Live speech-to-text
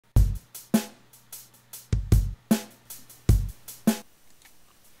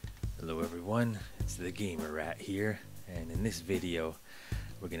everyone, it's the Gamer Rat here, and in this video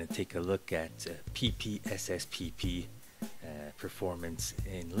we're going to take a look at PPSSPP performance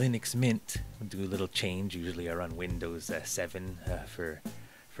in Linux Mint. We'll do a little change. Usually I run Windows 7 for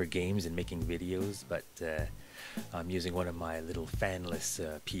games and making videos, but I'm using one of my little fanless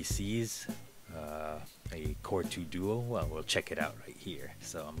PCs, a Core2 Duo. Well, we'll check it out right here.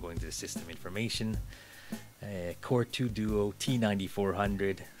 So I'm going to the system information. Core2 Duo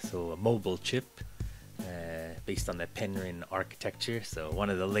T9400, so a mobile chip based on the Penryn architecture, so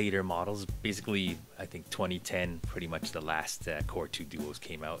one of the later models. Basically, I think 2010, pretty much the last Core2 Duos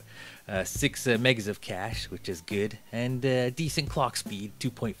came out. 6 megas of cache, which is good, and decent clock speed,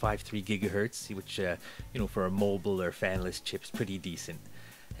 2.53 gigahertz, which you know, for a mobile or fanless chip is pretty decent.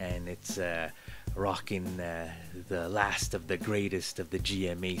 And it's rocking the last of the greatest of the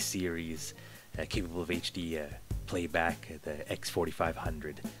GMA series, capable of HD playback, the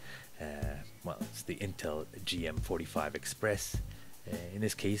X4500. Well, it's the Intel GM45 Express. In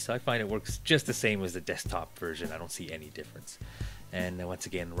this case, I find it works just the same as the desktop version. I don't see any difference. And once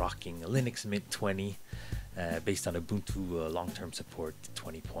again, rocking Linux Mint 20, based on Ubuntu long-term support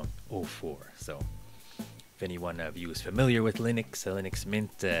 20.04. So if anyone of you is familiar with Linux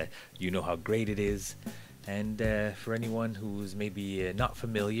Mint, you know how great it is. And for anyone who's maybe not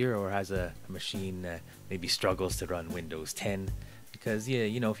familiar or has a machine maybe struggles to run Windows 10, because yeah,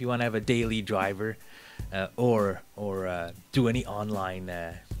 you know, if you want to have a daily driver or do any online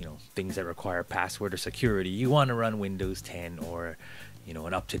you know, things that require password or security, you want to run Windows 10 or you know,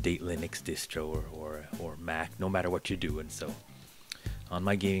 an up-to-date Linux distro or Mac, no matter what you're doing. So on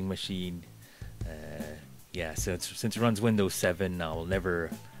my gaming machine, yeah, since it runs Windows 7, I'll never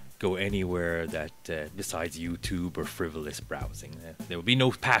go anywhere that besides YouTube or frivolous browsing. There will be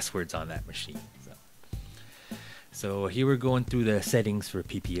no passwords on that machine. So here we're going through the settings for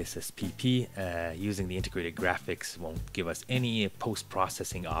PPSSPP. Using the integrated graphics won't give us any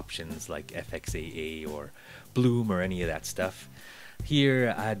post-processing options like XFCE or Bloom or any of that stuff.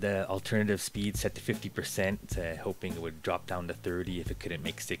 Here I had the alternative speed set to 50%, hoping it would drop down to 30 if it couldn't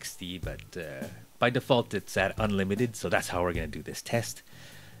make 60, but by default it's at unlimited, so that's how we're going to do this test.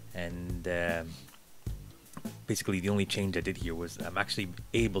 And basically the only change I did here was I'm actually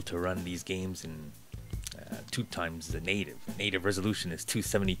able to run these games in 2 times the native resolution is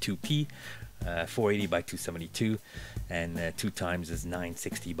 272p, 480 by 272, and 2 times is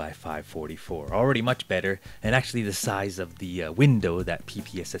 960 by 544. Already much better, and actually the size of the window that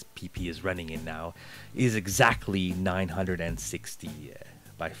PPSSPP is running in now is exactly 960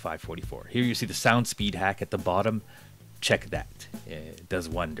 by 544. Here you see the sound speed hack at the bottom. Check that. It does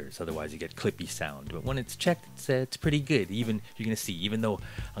wonders. Otherwise you get clippy sound, but when it's checked, it's pretty good. Even you're gonna see, even though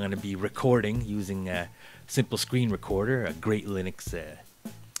I'm gonna be recording using a simple screen recorder, a great Linux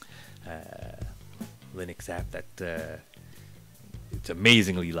app that it's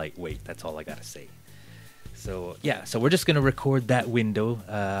amazingly lightweight. That's all I gotta say. So yeah, so we're just gonna record that window.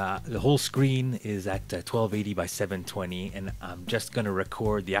 The whole screen is at 1280 by 720, and I'm just gonna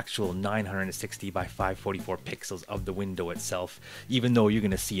record the actual 960 by 544 pixels of the window itself, even though you're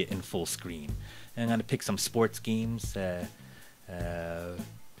gonna see it in full screen. And I'm gonna pick some sports games. I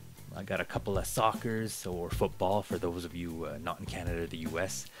got a couple of soccers or football for those of you not in Canada or the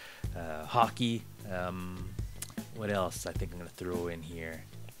US. Hockey. What else? I think I'm gonna throw in here.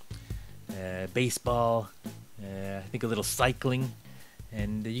 Baseball, I think a little cycling,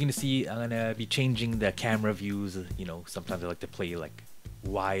 and you're gonna see I'm gonna be changing the camera views. You know, sometimes I like to play like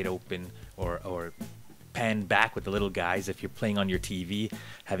wide open or pan back with the little guys. If you're playing on your TV,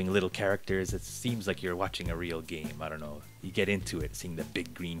 having little characters, it seems like you're watching a real game. I don't know, you get into it, seeing the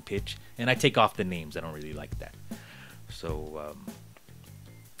big green pitch, and I take off the names. I don't really like that. So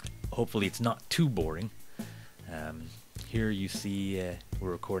hopefully it's not too boring. Here you see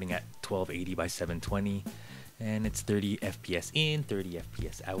we're recording at 1280 by 720, and it's 30 FPS in, 30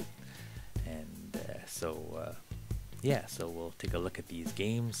 FPS out. And yeah, so we'll take a look at these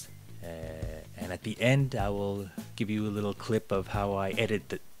games, and at the end I will give you a little clip of how I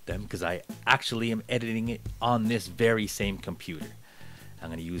edit them, because I actually am editing it on this very same computer. I'm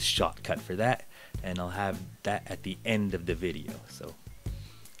going to use Shotcut for that, and I'll have that at the end of the video. So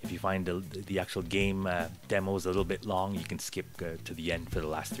if you find the actual game demos a little bit long, you can skip to the end for the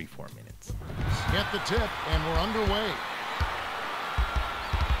last 3-4 minutes. Get the tip, and we're underway.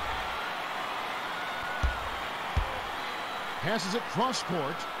 Passes it cross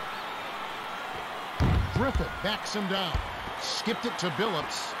court. Griffith backs him down. Skipped it to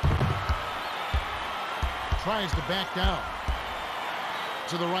Billups. Tries to back down.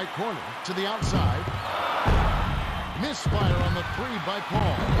 To the right corner, to the outside. Misfire on the 3 by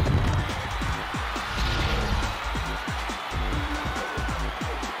Paul.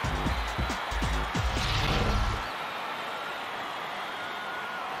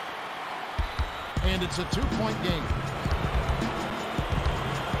 And it's a 2-point game.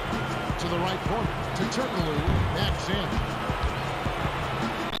 To the right corner. To Turkaloo. Backs in.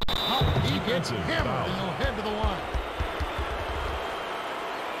 He gets hammered, and he'll head to the line.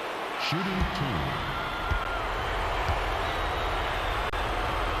 Shooting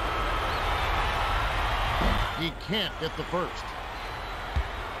 2. He can't get the first.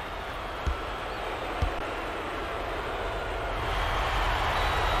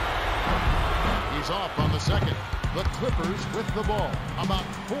 He's off on the second. The Clippers with the ball. About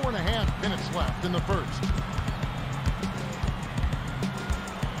 4.5 minutes left in the first.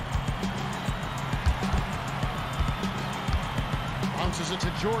 Bounces it to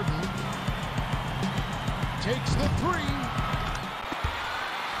Jordan. Takes the three.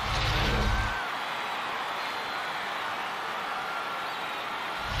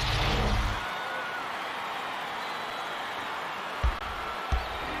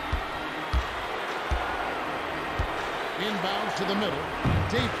 Inbounds to the middle.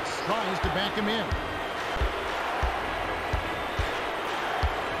 Davis tries to back him in.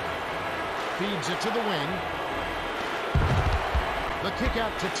 Feeds it to the wing. The kick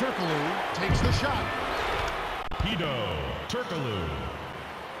out to Turkaloo. Takes the shot. Hedo Turkaloo.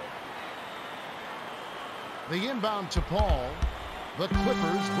 The inbound to Paul. The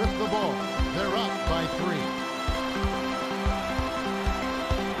Clippers with the ball. They're up by 3.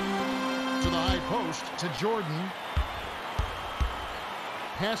 To the high post to Jordan.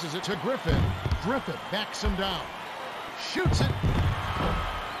 Passes it to Griffin. Griffin backs him down. Shoots it.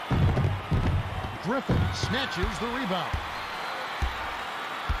 Griffin snatches the rebound.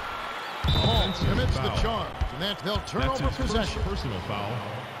 Paul commits the charge, and they'll turn over possession. First personal foul.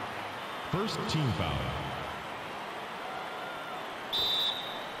 First team foul.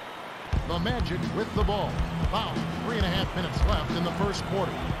 The Magic with the ball. About 3.5 minutes left in the first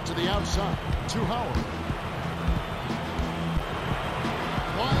quarter. To the outside, to Howard.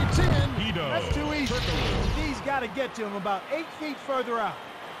 Glides in. Hedo. That's too easy. Turkaloo. He's got to get to him about 8 feet further out.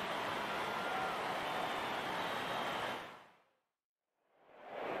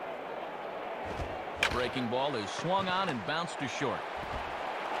 Breaking ball is swung on and bounced to short.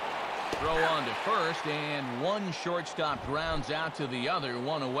 Throw on to first, and one shortstop grounds out to the other,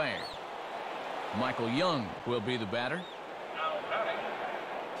 one away. Michael Young will be the batter. Now batting,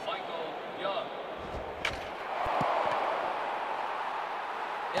 Michael Young.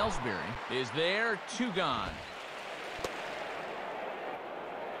 Ellsbury is there, 2 gone.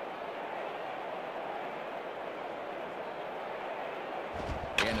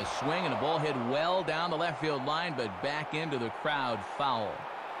 And a swing and a ball hit well down the left field line, but back into the crowd. Foul.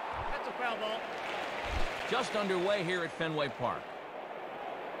 That's a foul ball. Just underway here at Fenway Park.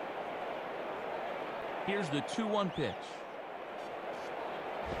 Here's the 2-1 pitch.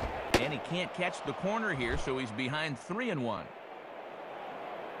 And he can't catch the corner here, so he's behind 3-1.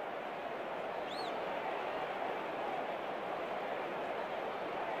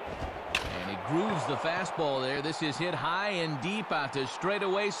 And he grooves the fastball there. This is hit high and deep out to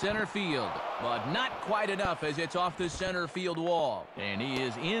straightaway center field. But not quite enough as it's off the center field wall. And he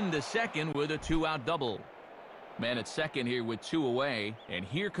is into second with a 2-out double. Man at second here with 2 away. And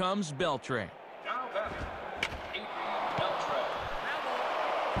here comes Beltre. Now batting, Adrian Beltre.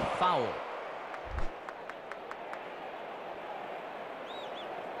 Foul.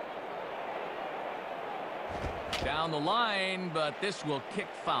 Down the line, but this will kick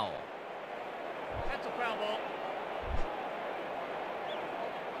foul. That's a foul ball.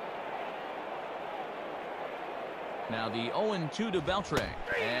 Now the 0-2 to Beltre.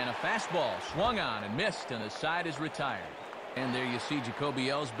 And a fastball swung on and missed, and the side is retired. And there you see Jacoby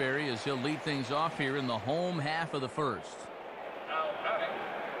Ellsbury as he'll lead things off here in the home half of the first. Now batting,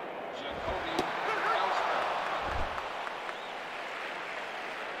 Jacoby Ellsbury.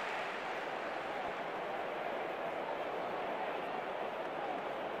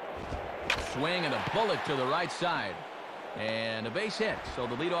 Swing and a bullet to the right side. And a base hit, so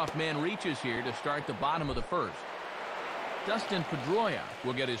the leadoff man reaches here to start the bottom of the first. Dustin Pedroia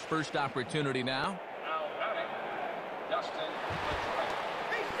will get his first opportunity now. Now batting, Dustin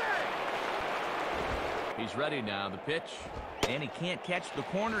Pedroia. He's ready now, the pitch. And he can't catch the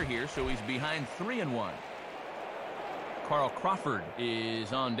corner here, so he's behind 3-1. Carl Crawford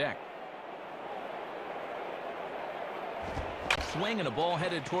is on deck. Swing and a ball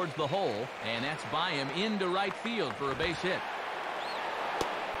headed towards the hole, and that's by him into right field for a base hit.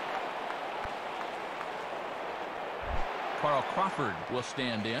 Carl Crawford will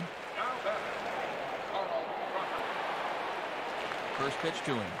stand in. Now batting, Carl Crawford. First pitch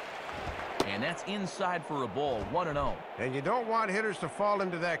to him. And that's inside for a ball, 1-0. And you don't want hitters to fall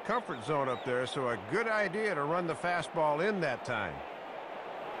into that comfort zone up there, so a good idea to run the fastball in that time.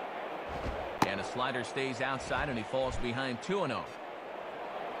 And a slider stays outside, and he falls behind 2-0.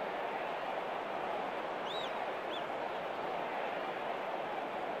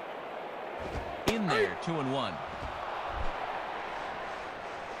 In there, 2-1.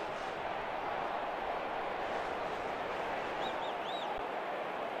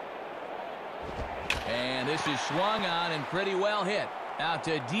 And this is swung on and pretty well hit. Out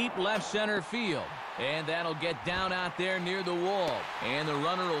to deep left center field. And that'll get down out there near the wall. And the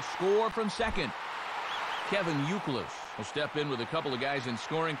runner will score from second. Kevin Youkilis will step in with a couple of guys in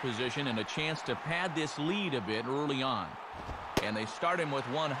scoring position and a chance to pad this lead a bit early on. And they start him with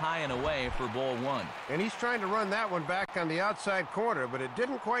one high and away for ball one. And he's trying to run that one back on the outside corner, but it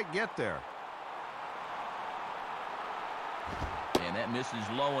didn't quite get there. And that misses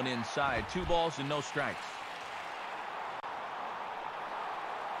low and inside. 2 balls and no strikes.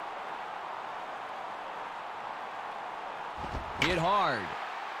 Hit hard.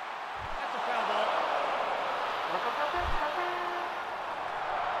 That's a foul ball.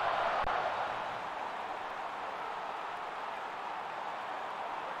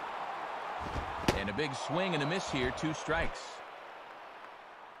 And a big swing and a miss here. 2 strikes.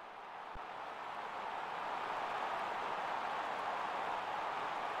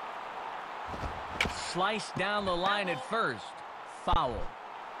 Sliced down the line at first. Foul.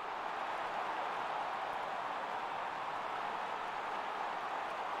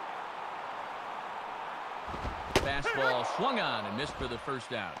 Fastball swung on and missed for the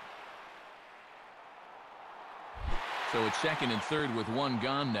first out. So it's second and third with one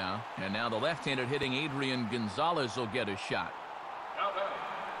gone now. And now the left-handed hitting Adrian Gonzalez will get a shot. Now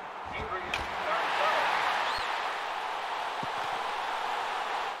batting, Adrian Gonzalez.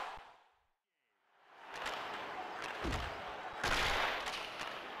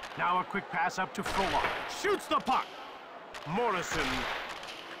 Now a quick pass up to Fuller. Shoots the puck. Morrison.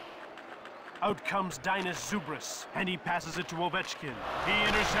 Out comes Dinas Zubris, and he passes it to Ovechkin. He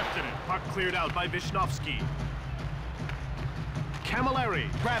intercepted it. Puck cleared out by Vishnowsky.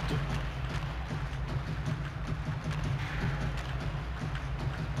 Camilleri grabbed it.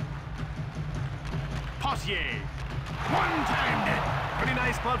 Potier. One-timed it. Pretty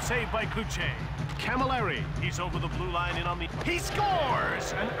nice glove save by Kluche. Camilleri. He's over the blue line and on the... He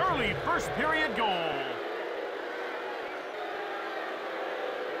scores! An early first-period goal.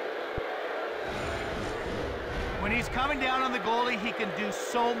 When he's coming down on the goalie, he can do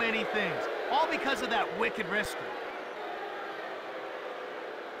so many things. All because of that wicked wrister.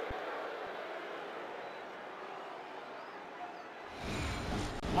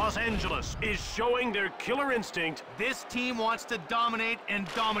 Los Angeles is showing their killer instinct. This team wants to dominate and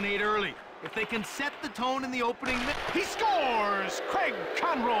dominate early. If they can set the tone in the opening minute... He scores! Craig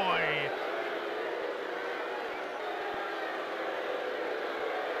Conroy!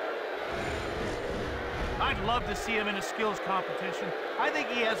 I'd love to see him in a skills competition. I think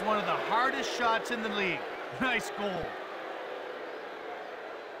he has one of the hardest shots in the league. Nice goal.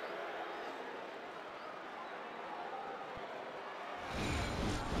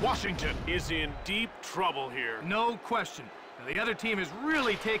 Washington is in deep trouble here. No question. The other team has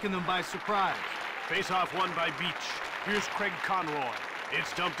really taken them by surprise. Face-off won by Beach. Here's Craig Conroy.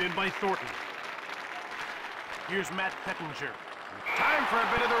 It's dumped in by Thornton. Here's Matt Pettinger. Time for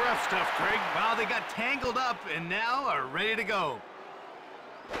a bit of the rough stuff, Craig. Well, they got tangled up and now are ready to go.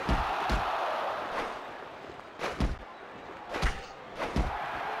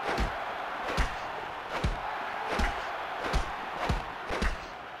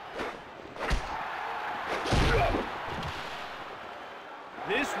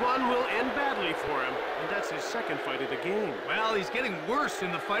 This one will end badly for him, and that's his second fight of the game. Well, he's getting worse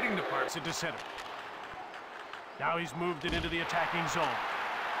in the fighting department. Into center. Now he's moved it into the attacking zone.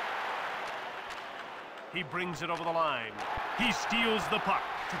 He brings it over the line. He steals the puck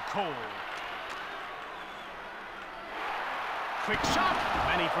to Cole. Quick shot.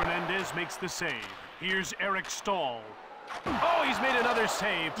 Manny Fernandez makes the save. Here's Eric Stahl. Oh, he's made another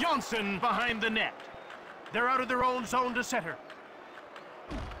save. Johnson behind the net. They're out of their own zone to center.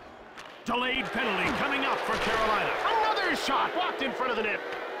 Delayed penalty coming up for Carolina. Another shot blocked in front of the net.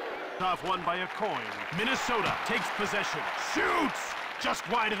 Off one by a coin. Minnesota takes possession. Shoots! Just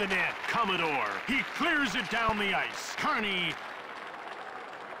wide of the net. Commodore. He clears it down the ice. Carney.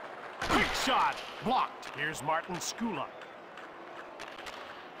 Quick shot. Blocked. Here's Martin Skula.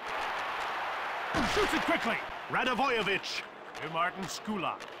 Shoots it quickly. Radovojevic. To Martin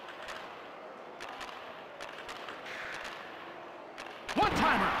Skula.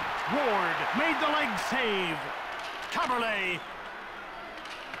 One-timer. Ward made the leg save. Caberlet.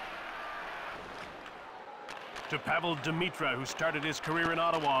 To Pavel Dimitra, who started his career in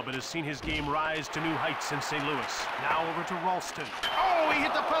Ottawa but has seen his game rise to new heights in St. Louis. Now over to Ralston. Oh, he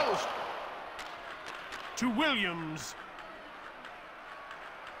hit the post! To Williams.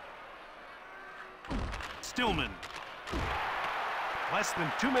 Stillman. Less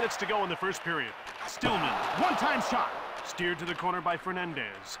than 2 minutes to go in the first period. Stillman, one-time shot. Steered to the corner by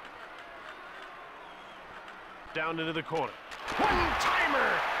Fernandez. Down into the corner.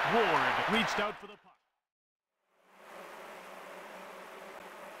 One-timer! Ward reached out for the puck.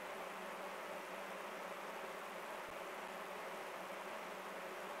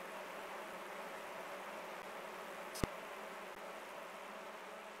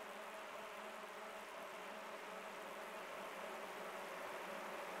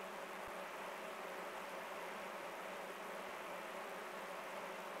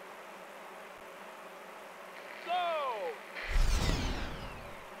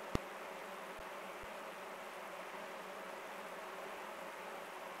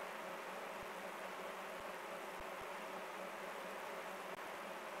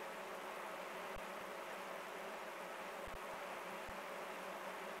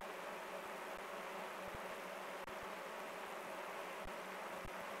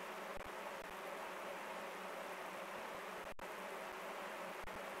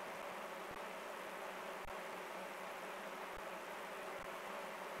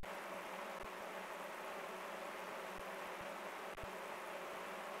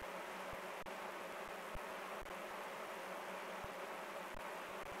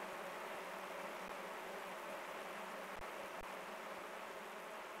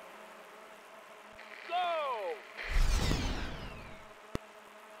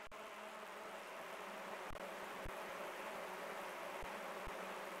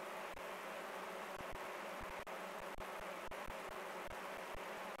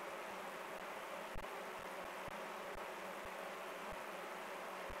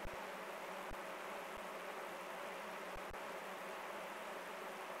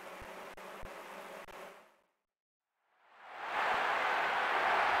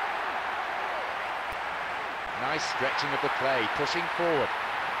 Nice stretching of the play, pushing forward.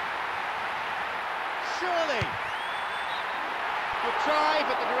 Surely! Good try,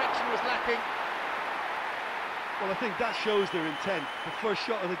 but the direction was lacking. Well, I think that shows their intent. The first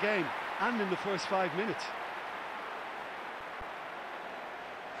shot of the game, and in the first 5 minutes.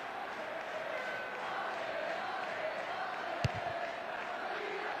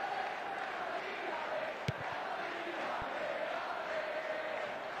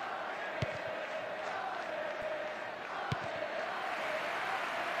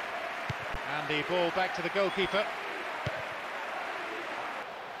 And the ball back to the goalkeeper.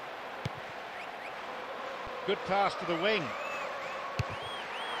 Good pass to the wing.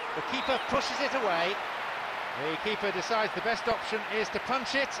 The keeper pushes it away. The keeper decides the best option is to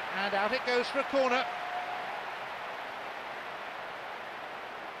punch it, and out it goes for a corner.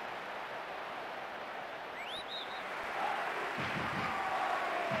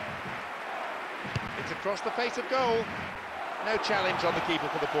 It's across the face of goal. No challenge on the keeper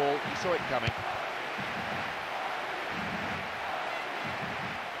for the ball. He saw it coming.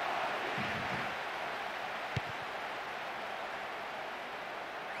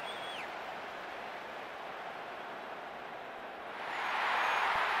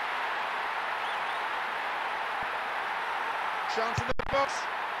 Chance in the box.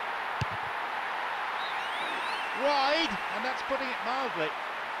 Wide, and that's putting it mildly.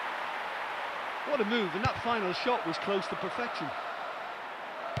 What a move, and that final shot was close to perfection.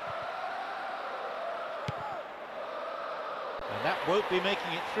 And that won't be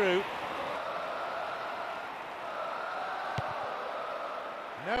making it through.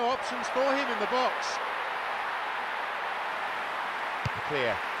 No options for him in the box.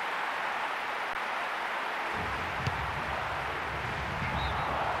 Clear.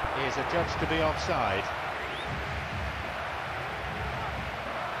 He is adjudged to be offside.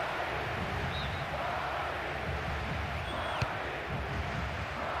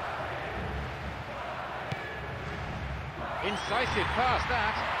 Incisive pass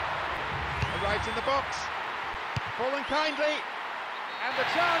that. Right in the box. Fallen kindly. And the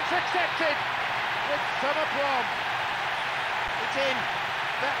chance accepted with some aplomb. It's in.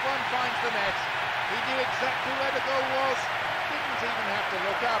 That one finds the net. He knew exactly where the goal was. Didn't even have to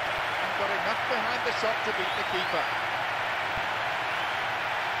look up. And got enough behind the shot to beat the keeper.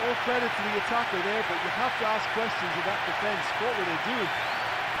 All credit to the attacker there, but you have to ask questions of that defence. What were they doing?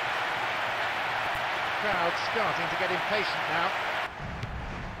 Crowd starting to get impatient now.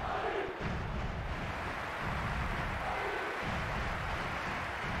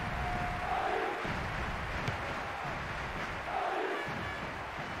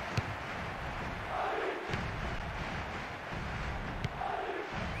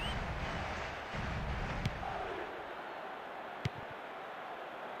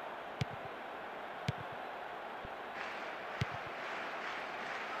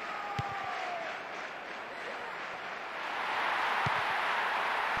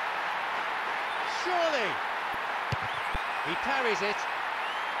 He parries it,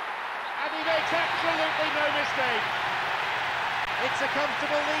 and he makes absolutely no mistake. It's a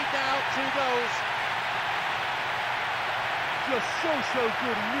comfortable lead now, 2 goals. Just so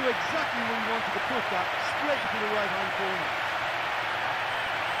good. He knew exactly where he wanted to put that, straight to the right-hand corner.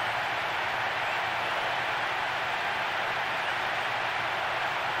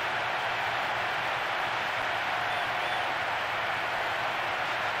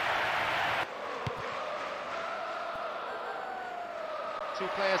 Two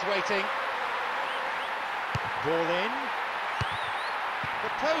players waiting. Ball in. The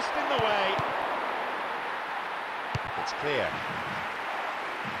post in the way. It's clear.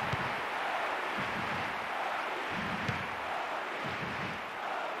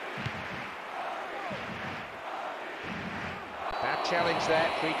 Bad challenge there,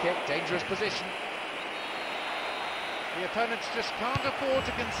 free kick, dangerous position. The opponents just can't afford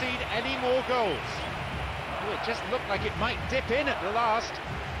to concede any more goals. Oh, it just looked like it might dip in at the last.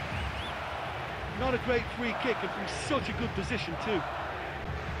 Not a great free kick, and from such a good position too.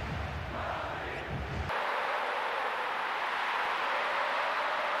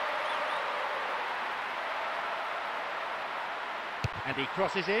 And he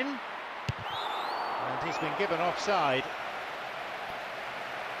crosses in, and he's been given offside.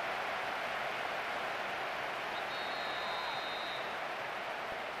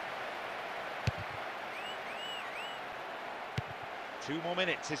 Two more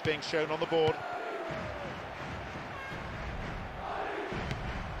minutes is being shown on the board.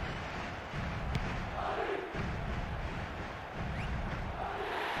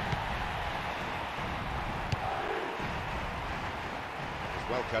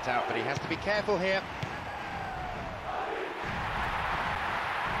 Well cut out, but he has to be careful here.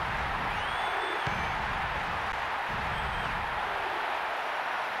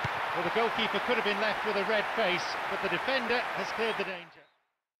 Well, the goalkeeper could have been left with a red face, but the defender has cleared the danger.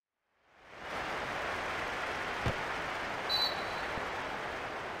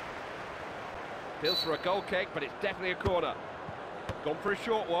 Feels for a goal kick, but it's definitely a corner. Gone for a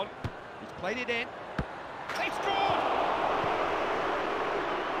short one. He's played it in. They scored!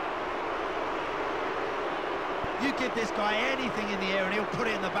 You give this guy anything in the air and he'll put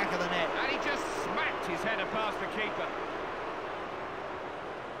it in the back of the net. And he just smacked his header past the keeper.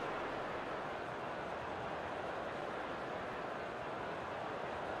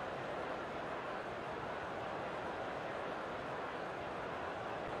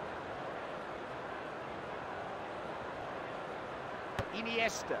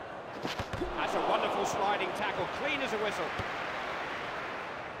 Iniesta. That's a wonderful sliding tackle, clean as a whistle.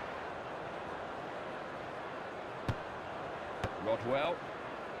 Rodwell.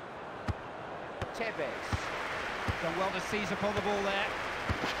 Tevez. Done well to seize upon the ball there.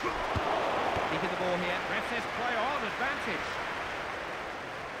 Keeping the ball here. Ref says play on, advantage.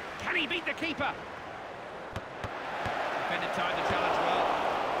 Can he beat the keeper? Defender timed the challenge well.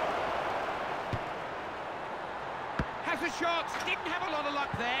 Has a shot. Didn't have a lot of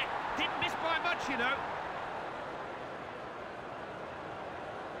luck there. Didn't miss by much, you know.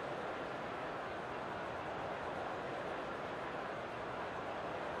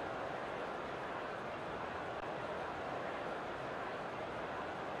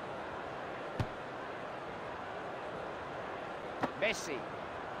 Messi.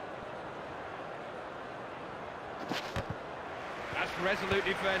 That's resolute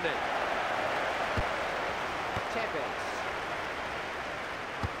defending. Tevez.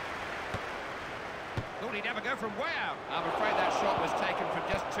 Thought he'd never go from way out. I'm afraid that shot was taken from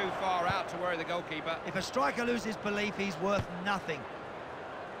just too far out to worry the goalkeeper. If a striker loses belief, he's worth nothing.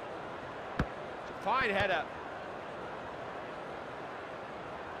 Fine header.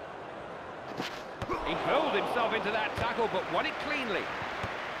 He hurled himself into that tackle, but won it cleanly.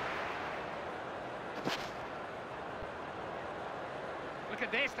 Look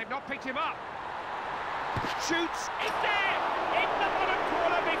at this, they've not picked him up. Shoots, it's there! In the bottom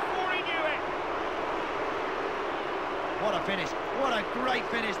corner before he knew it! What a finish. What a great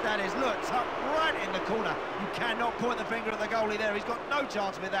finish that is. Look, it's up right in the corner. You cannot point the finger at the goalie there. He's got no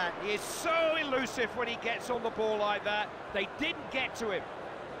chance with that. He is so elusive when he gets on the ball like that. They didn't get to him.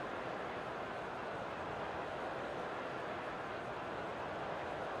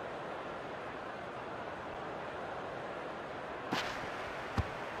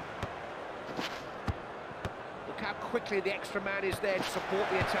 How quickly the extra man is there to support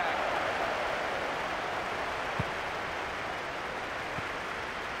the attack.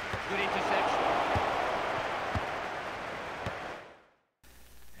 Good interception.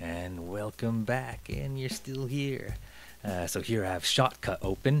 And welcome back, and you're still here. So here I have Shotcut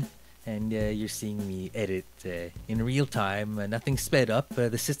open, and you're seeing me edit in real time. Nothing sped up.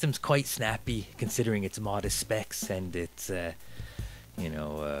 The system's quite snappy considering its modest specs, and it's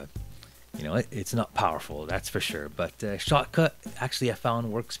it's not powerful, that's for sure. But Shotcut actually I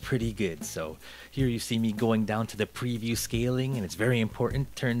found works pretty good. So here you see me going down to the preview scaling, and it's very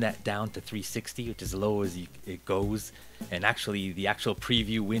important. Turn that down to 360, which is as low as it goes. And actually the actual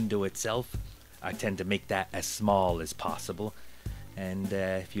preview window itself, I tend to make that as small as possible. And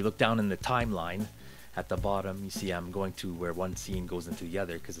if you look down in the timeline at the bottom, you see I'm going to where one scene goes into the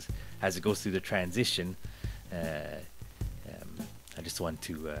other, because as it goes through the transition, I just want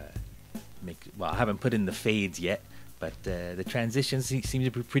to I haven't put in the fades yet, but the transitions seem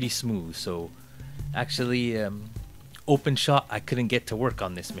to be pretty smooth. So actually OpenShot I couldn't get to work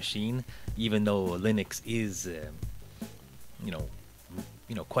on this machine, even though Linux is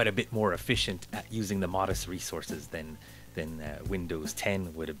quite a bit more efficient at using the modest resources than Windows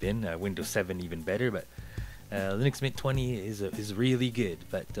 10 would have been. Windows 7 even better, but Linux Mint 20 is really good.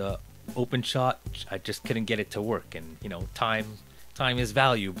 But OpenShot, I just couldn't get it to work, and time is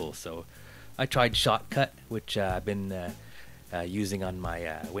valuable. So I tried Shotcut, which I've been using on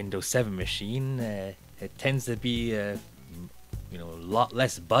my Windows 7 machine. It tends to be a lot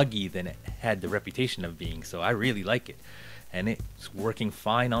less buggy than it had the reputation of being, so I really like it, and it's working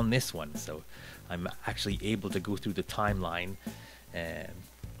fine on this one. So I'm actually able to go through the timeline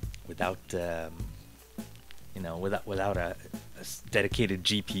without a dedicated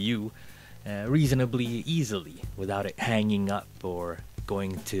GPU reasonably easily, without it hanging up or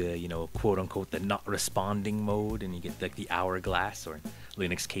going to quote unquote the not responding mode, and you get like the hourglass, or in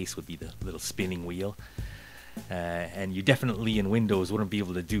Linux case would be the little spinning wheel. And you definitely in Windows wouldn't be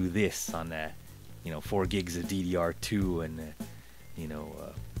able to do this on 4 gigs of ddr2 and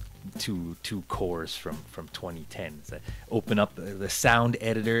two cores from 2010. So open up the sound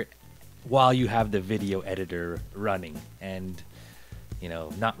editor while you have the video editor running, and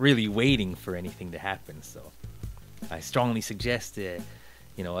not really waiting for anything to happen. So I strongly suggest this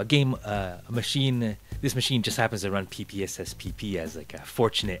machine just happens to run PPSSPP as like a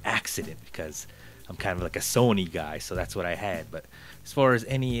fortunate accident, because I'm kind of like a Sony guy, so that's what I had. But as far as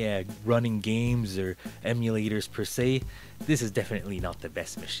any running games or emulators per se, this is definitely not the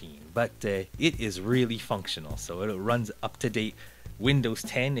best machine, but it is really functional. So it runs up to date Windows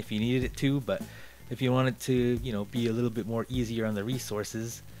 10 if you needed it to, but if you wanted to be a little bit more easier on the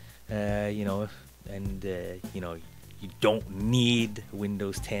resources, you don't need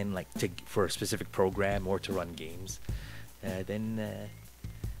Windows 10 for a specific program or to run games, then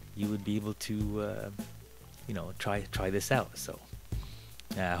you would be able to try this out. So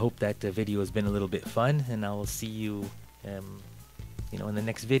I hope that the video has been a little bit fun, and I will see you in the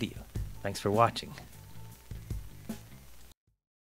next video. Thanks for watching.